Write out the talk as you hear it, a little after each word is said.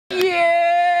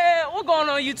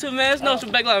on YouTube, man? It's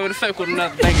Notion Back Live with Effect with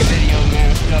another banger video,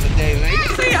 man. For another day, man. You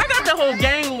see, I got the whole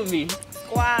gang with me.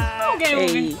 Wow.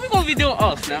 We're gonna be doing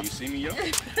now. You see me, yo?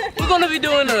 We're gonna be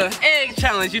doing an egg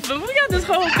challenge, you feel me? We got this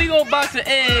whole big old box of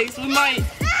eggs. We might.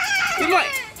 We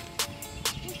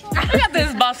got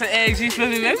this box of eggs, you feel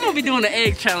me, man? We're gonna be doing the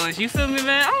egg challenge, you feel me,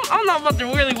 man? I'm not about to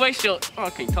really waste your, oh,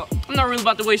 I can't talk. I'm not really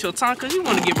about to waste your time, cause you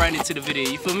wanna get right into the video,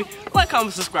 you feel me? Like,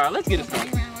 comment, subscribe, let's get it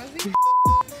started.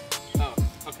 Oh,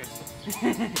 okay.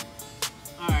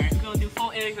 Alright, we're gonna do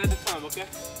 4 eggs at a time, okay?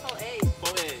 4 eggs.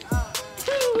 4 eggs.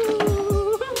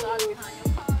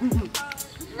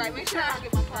 Right, make sure I don't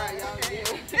get my card, y'all.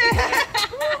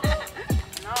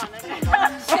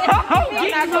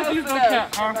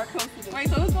 Wait,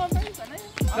 so who's going first?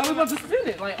 No, we're about to spin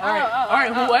it. Like,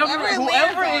 alright,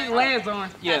 whoever it lands on.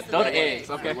 Yeah, throw the eggs,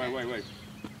 okay? Wait.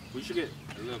 We should get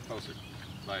a little closer.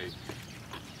 Like,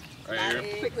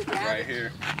 right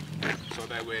here. So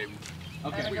that way,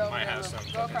 we might have some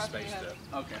space there.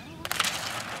 Okay.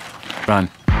 Run.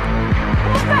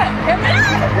 Who's that?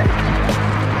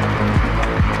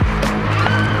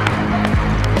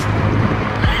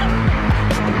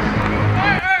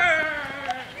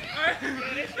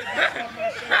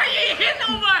 I ain't hit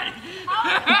nobody!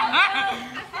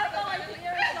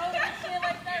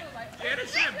 Yeah,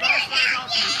 this shit bounced right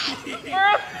off me.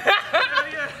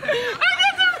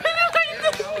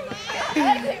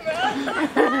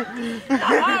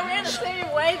 I ran the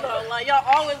same way though. Like y'all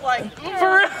always like. For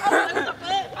real?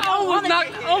 I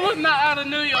almost not out of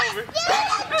New York.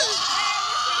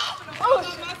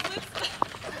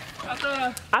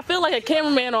 I feel like a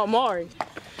cameraman on Maury.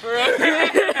 You are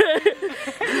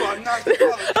not the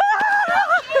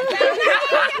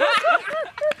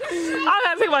I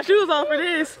gotta take my shoes off for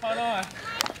this. Hold on.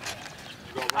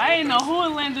 I ain't know who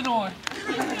it landed on.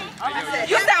 You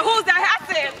said who's that? I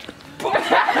said.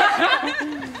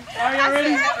 Are you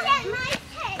ready?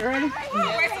 You ready?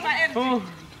 Yeah. Boom.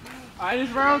 Alright,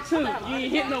 it's round 2. You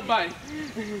ain't hit nobody.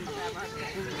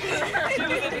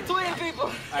 Between people.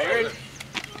 Alright, ready?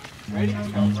 Ready?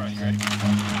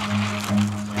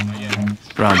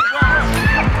 Run.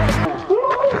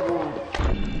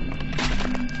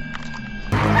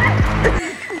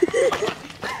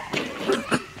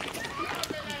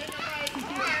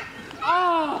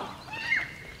 Oh!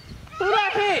 Who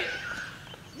that hit?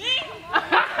 Me!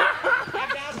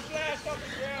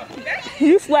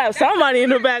 You slapped somebody in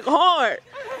the back hard.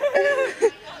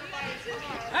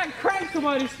 I cracked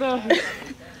somebody's stuff. That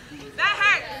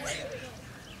hurt.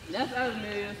 That's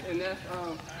Asmelius and that's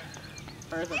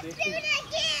first I think.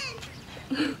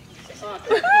 Todd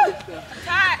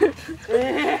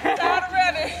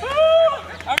ready.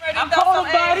 I'm ready. I called a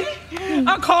body.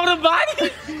 I called a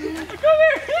body. Come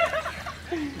here.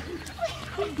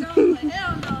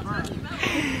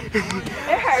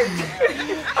 It hurts.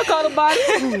 I called a body.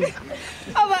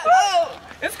 I'm like, oh.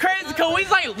 It's crazy because we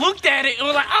like looked at it and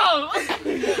was like, oh.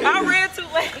 I ran too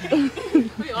late.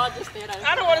 We all just stand out.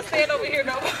 I don't want to stand over here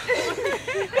no more.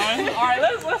 Alright,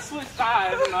 let's switch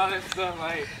sides and all that stuff.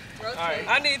 Like, alright.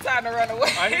 I need time to run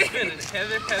away. Alright, he's spinning it.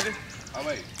 Heather. Oh,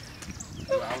 wait.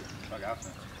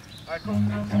 Alright, cool.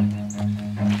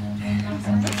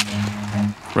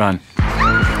 Run.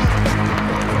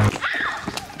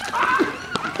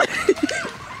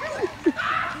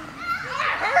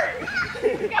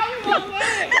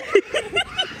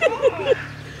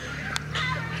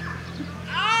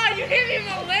 You hit me in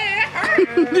my leg. That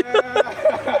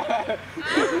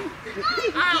hurt.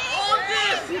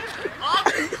 All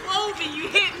this clothing, you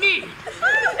hit me.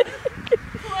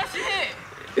 What's your hit?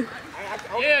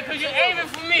 Yeah, because you're aiming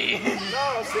for me.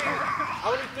 No, see, I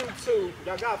only threw 2.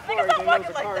 Y'all got 4, then there was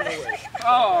a car in the way. Oh.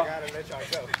 I gotta let y'all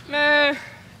go. Man.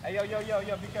 Hey, yo,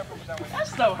 be careful with that one. That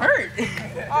stuff hurt.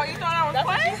 Oh, you thought I was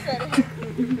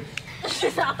playing? She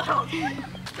thought I was playing.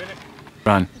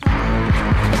 Run.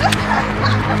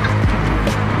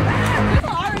 You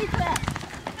already clapped.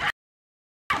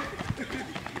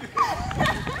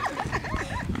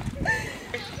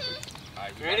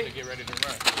 Alright, we ready? Get ready to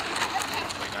run.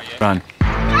 Wait, not yet. Run.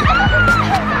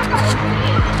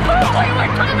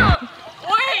 Wait, time out.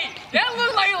 Wait, that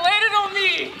looked like it landed on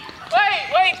me.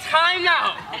 Wait, time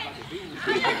out.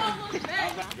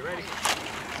 You ready?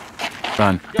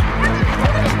 Run.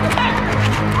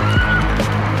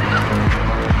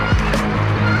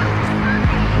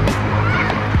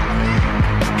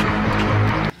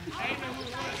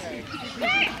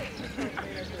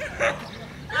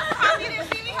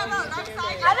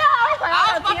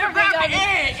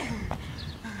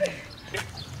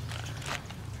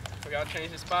 Y'all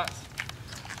change the spots.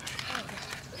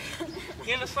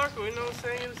 Get in a circle, you know what I'm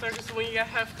saying? In a circle, so when you got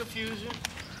half confusion,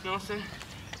 you know what I'm saying?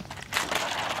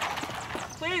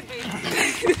 Please be.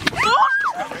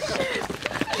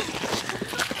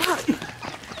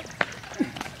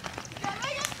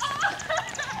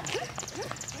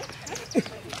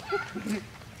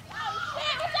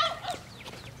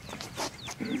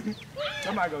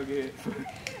 Somebody go get it.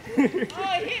 Oh,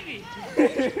 it hit me.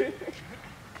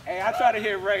 Hey, I tried to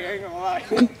hit Ray, I ain't gonna lie.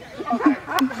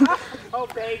 Oh,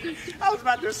 baby. I was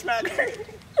about to smack her.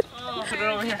 Oh, put it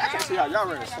over here. I can see how y'all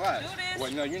ready to slide.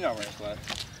 Wait, no, you're not ready to slide.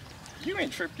 You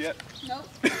ain't tripped yet. Nope.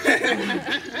 I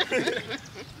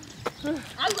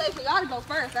was waiting for y'all to go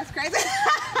first. That's crazy.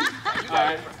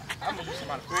 Alright. I'm gonna do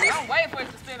somebody first. I'm waiting for it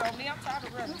to sit on me. I'm tired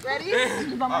of running.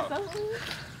 Ready? By myself?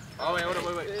 Oh, wait, hold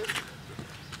on, wait.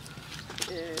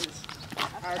 Is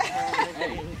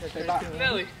Hey,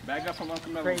 Nelly. back up from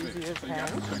Uncle Mello. So you got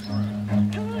to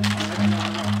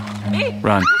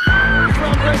Run.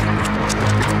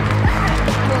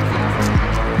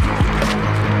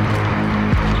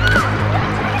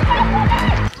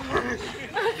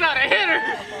 Not a hitter.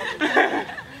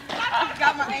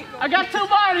 got my ankle. I got 2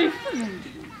 bodies. Who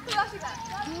else you got?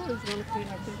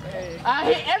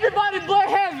 I hit everybody but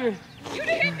Heaven. You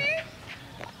didn't hit me?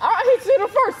 I hit you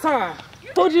the first time.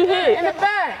 Who'd you hit? In the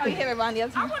back. Oh, you hit everybody on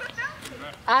the other team.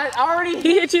 I already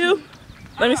hit you.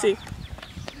 Let me see.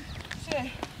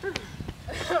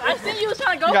 I see you was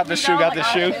trying to go. You got the shoe, got the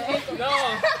shoe.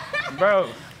 No. Bro.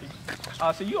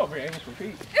 Oh, so you over here aiming for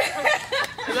Pete.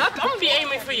 I'm gonna be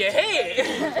aiming for your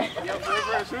head. Yo, bro,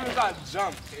 as soon as I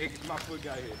jumped, my foot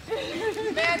got hit.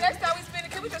 Man, next time we spin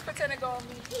it, can we just pretend to go on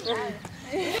me?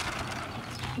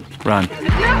 Run.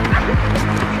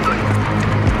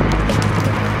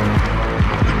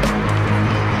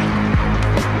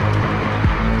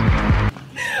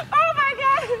 Oh my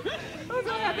God! I'm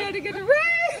so happy to get the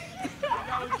ring.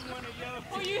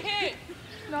 Who you hit?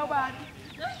 Nobody.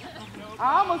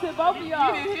 I almost hit both of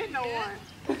y'all. You didn't hit no one.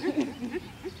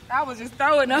 I was just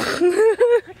throwing them.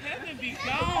 Heaven be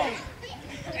gone.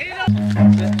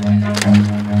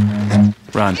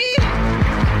 Run.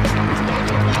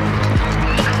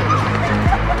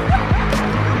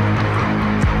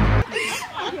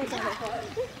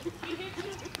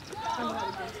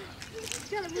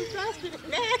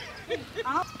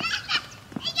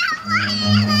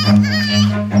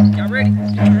 Y'all ready?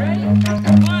 Y'all ready? 1,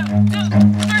 2,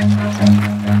 3.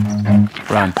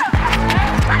 Run.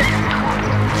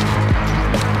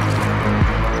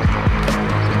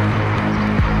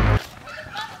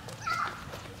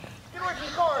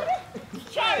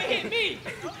 Try to hit me.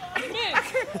 You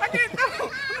missed. I can't do it.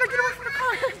 I'm gonna get away from the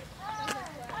car.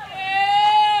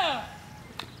 Yeah.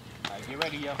 Alright, get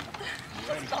ready, yo. Get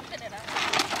ready.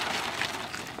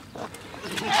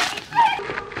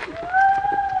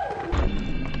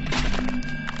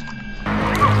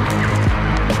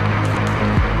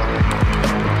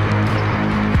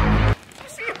 You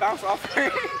see it bounce off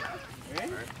her.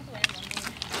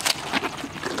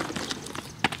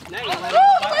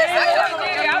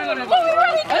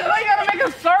 That's why you gotta make a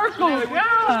circle.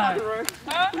 God.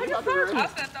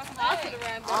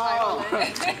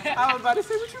 I was about to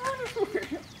say, what you running for?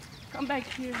 Come back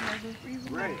here, Heaven.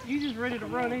 Right. You just ready to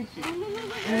run, ain't you?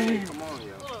 Hey, come on,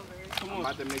 yo. Come on. I'm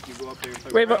about to make you go up there and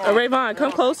play. Rayvon,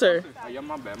 come closer. Oh, yeah,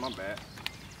 my bad.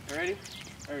 You ready?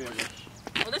 There you go.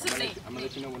 Well, this is me. I'm gonna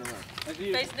let you know when to run.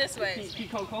 Face this way.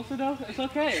 Keep come closer though. It's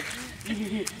okay.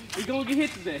 You're gonna get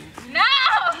hit today. No!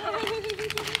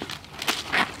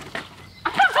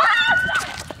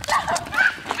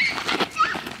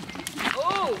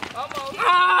 Ooh, almost.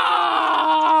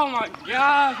 Oh my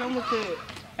gosh, I almost hit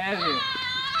Heaven. Oh,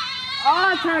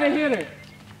 I tried to hit her.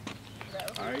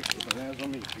 Alright, put your hands on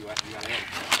me. You gotta hit.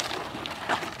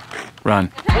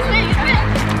 Run.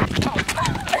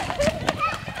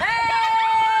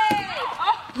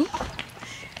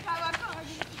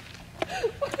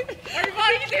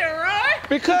 Everybody get there, right?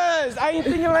 Because I ain't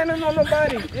thinking landing on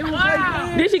nobody. It was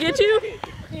like, Did she get you?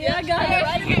 Yeah, I got it.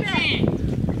 Right here.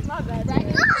 My bad, right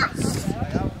here.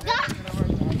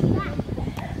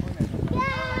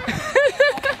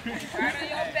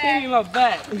 Hit me in my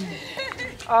back.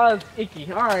 Oh, it's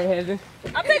icky. All right, Heaven.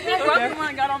 I think you broke the one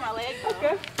and got on my leg.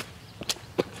 Okay.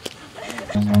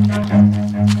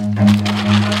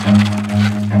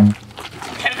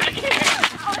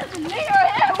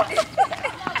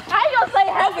 How you gonna say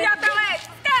heaven?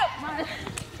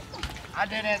 I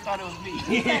did that, thought it was me.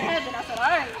 Heaven. I said, all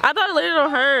right. I thought it landed on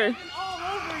her. All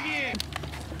over again.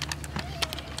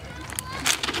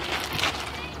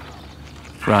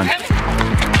 Run. Damn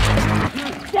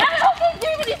it, who keeps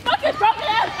giving me these fucking broken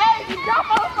ass eggs? You dumb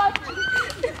motherfuckers.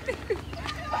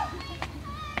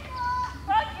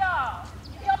 Fuck y'all.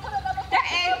 Y'all put another that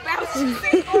egg bounce.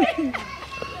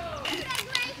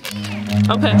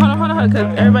 Okay, hold on, cause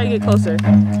everybody get closer. If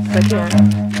I can.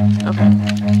 Okay.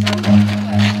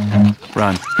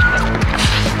 Run.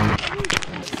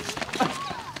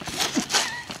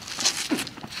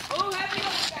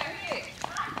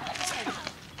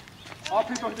 All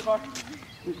people in the car.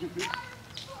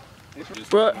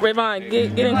 Bro, Rayvon,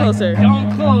 get in closer.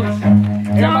 Don't close.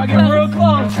 Everybody get real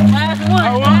close. Last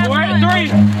one. We're at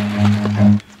 3.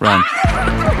 Run.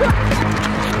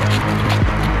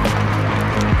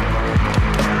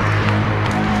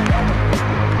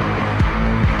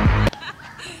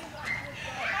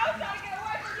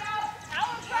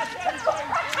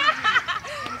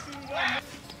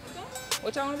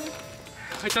 What y'all want to do?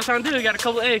 What y'all trying to do? We got a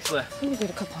couple eggs left. Let me get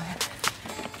a couple of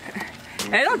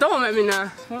Hey, don't throw them at me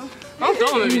now. Don't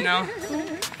throw them at me now.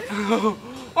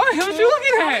 What you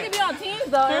looking We at? can be on teams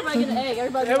though. Everybody get an egg.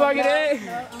 Everybody get an egg?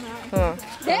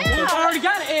 Damn. I already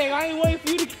got an egg. I ain't waiting for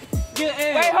you to get an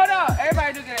egg. Wait, hold on.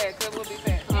 Everybody do get eggs, cause we'll be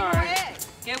fair. Alright.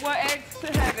 Get 1 egg to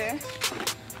heaven.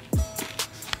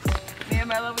 Me and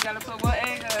Mello, we gotta put 1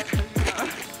 egg up.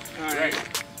 Alright.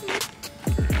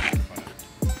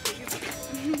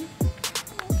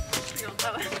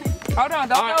 Hold on,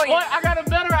 don't throw it. What? I got a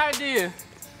better idea.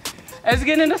 Let's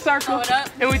get in the circle Throw it up?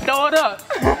 and we throw it up.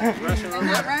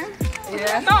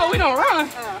 Yeah. No, we don't run.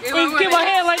 We just keep our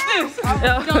hand like this. We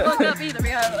don't look up either. We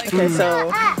have like. Okay, so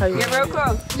how you Get real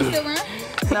close. You still run?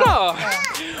 No.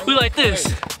 We like this.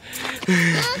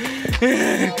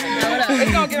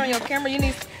 It's gonna get on your camera. You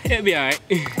need. It'll be alright.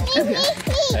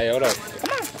 Hey, hold up.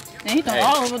 Man, he throwing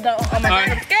all of them though. Oh my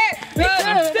Alright. God.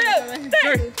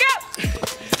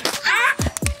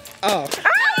 Oh.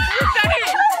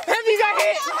 Heavy got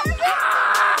hit.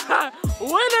 Win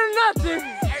or nothing.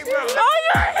 Oh,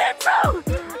 you're hit too.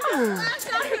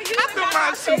 I threw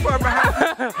mine too far behind.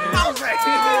 I was like,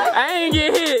 I ain't get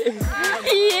hit.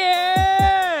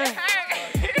 Yeah.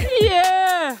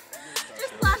 Yeah.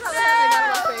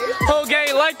 Whole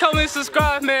gang, like, comment,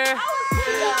 subscribe, man.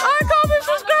 Like, comment,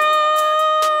 subscribe.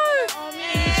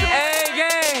 Hey,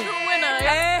 gang.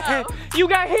 Hey, you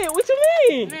got hit. What you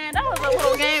mean? Man, that was a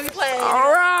little game we played.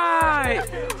 All right.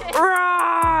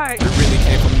 Right. We really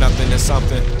came from nothing to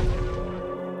something.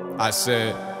 I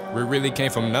said, we really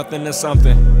came from nothing to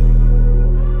something.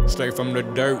 Straight from the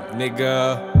dirt,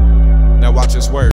 nigga. Now watch us work.